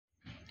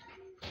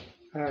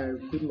Hi,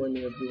 good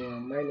morning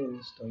everyone. My name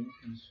is Toyeeb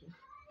Yusuf,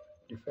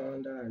 the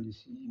founder and the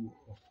CEO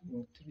of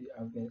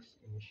Nutri-Harvest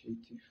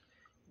Initiative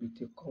with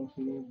a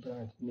company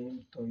brand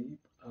named Toyeeb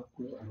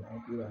Agro and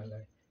Agro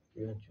Ally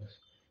Ventures.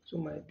 So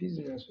my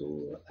business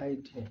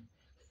idea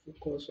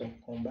focus on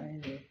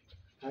combining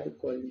high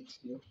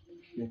quality,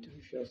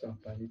 nutritious and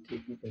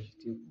palatable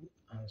vegetable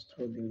and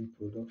strawberry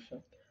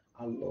production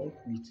along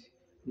with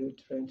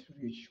nutrient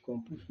rich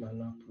compost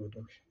manure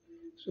production.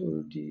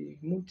 So the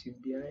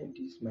motive behind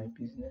this my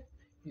business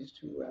is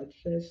to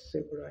address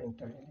several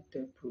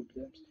interrelated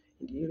problems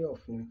in the area of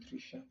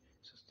nutrition,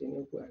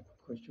 sustainable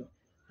agriculture,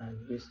 and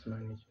waste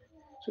management.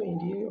 So, in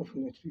the area of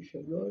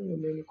nutrition, we all know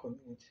many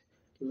communities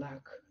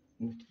lack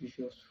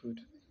nutritious food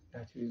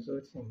that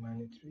results in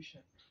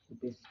malnutrition,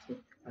 obesity,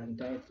 and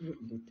dietary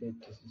related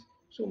disease.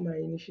 So, my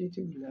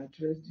initiative will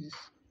address this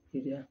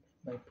area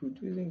by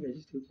producing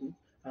vegetable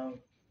and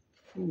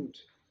food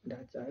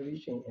that are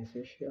rich in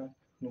essential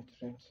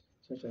nutrients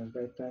such as and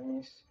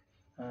vitamins,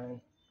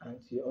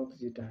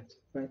 antioxidants,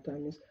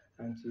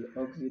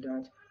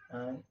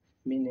 and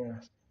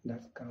minerals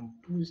that can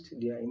boost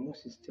their immune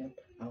system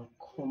and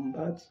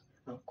combat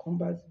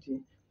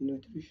the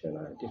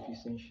nutritional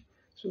deficiency.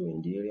 So,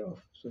 in the area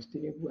of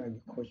sustainable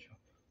agriculture,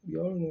 we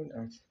all know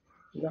that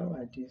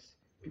nowadays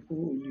people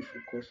only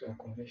focus on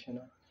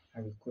conventional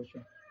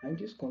agriculture, and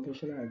this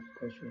conventional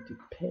agriculture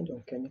depend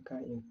on chemical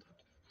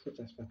input such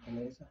as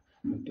fertilizer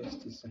and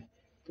pesticide,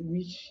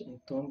 which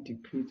in turn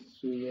degrade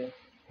soil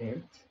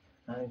health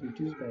and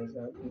reduce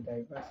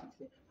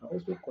biodiversity and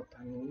also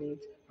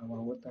contaminate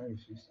our water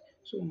resources.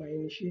 So my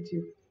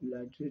initiative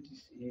will address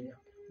this area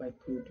by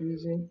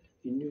producing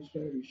a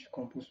nutrient-rich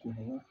compost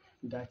manure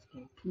that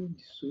improve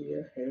the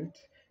soil health,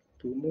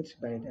 promotes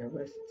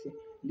biodiversity,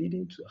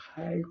 leading to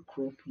high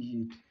crop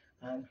yield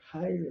and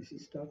high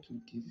resistance to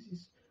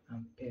disease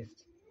and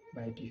pests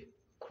by the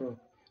crop.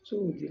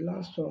 So the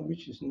last one,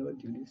 which is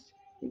not the least,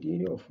 in the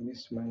area of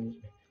waste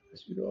management,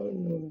 as we all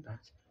know that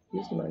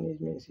waste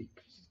management is a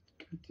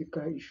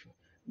critical issue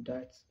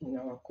that in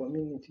our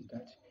community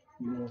that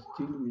we must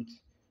deal with.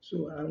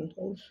 So and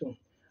also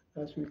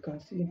as we can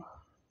see,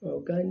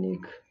 organic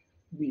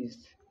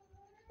waste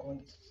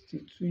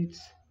constitutes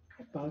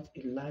about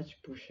a large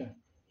portion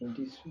in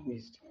this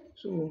waste.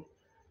 So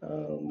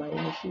my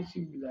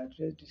initiative will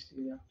address this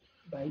area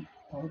by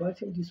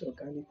converting this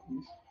organic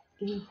waste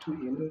into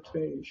a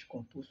nutrient-rich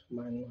compost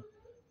manure,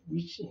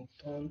 which in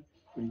turn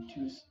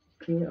reduce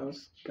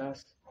greenhouse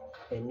gas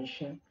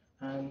emission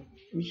and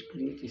which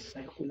create a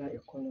circular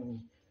economy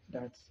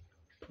that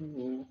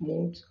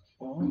promotes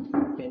or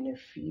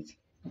benefits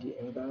the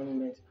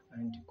environment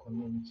and the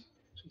community.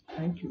 So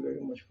thank you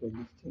very much for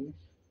listening.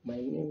 My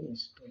name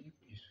is Toyeeb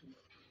Yusuf.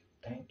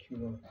 Thank you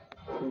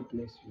all. God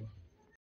bless you.